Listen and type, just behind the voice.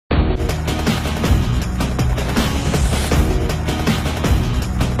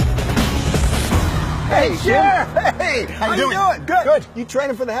Hey, Sheriff. Hey, How you doing? Good. You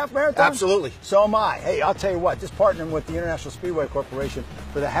training for the half marathon? Absolutely. So am I. Hey, I'll tell you what, just partnering with the International Speedway Corporation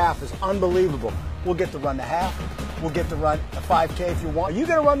for the half is unbelievable. We'll get to run the half. We'll get to run a 5K if you want. Are you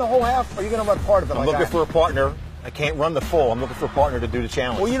going to run the whole half, or are you going to run part of it? I'm looking for a partner. I can't run the full. I'm looking for a partner to do the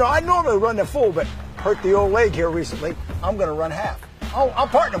challenge. Well, you know, I normally run the full, but hurt the old leg here recently. I'm going to run half. I'll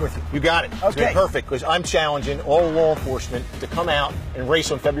partner with you. You got it. Okay. It's perfect, because I'm challenging all law enforcement to come out and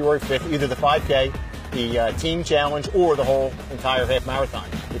race on February 5th, either the 5K, the team challenge, or the whole entire half marathon.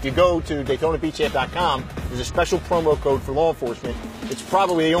 If you go to DaytonaBeachHalf.com, there's a special promo code for law enforcement. It's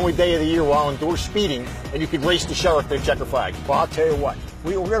probably the only day of the year where I'll endorse speeding, and you can race the sheriff their checker flag. Well, I'll tell you what.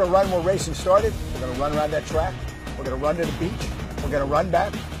 We're going to run when racing started. We're going to run around that track. We're going to run to the beach. We're going to run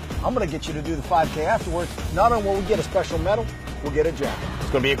back. I'm going to get you to do the 5K afterwards. Not only will we get a special medal, we'll get a jacket. It's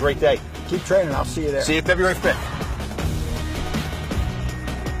going to be a great day. Keep training. I'll see you there. See you February 5th.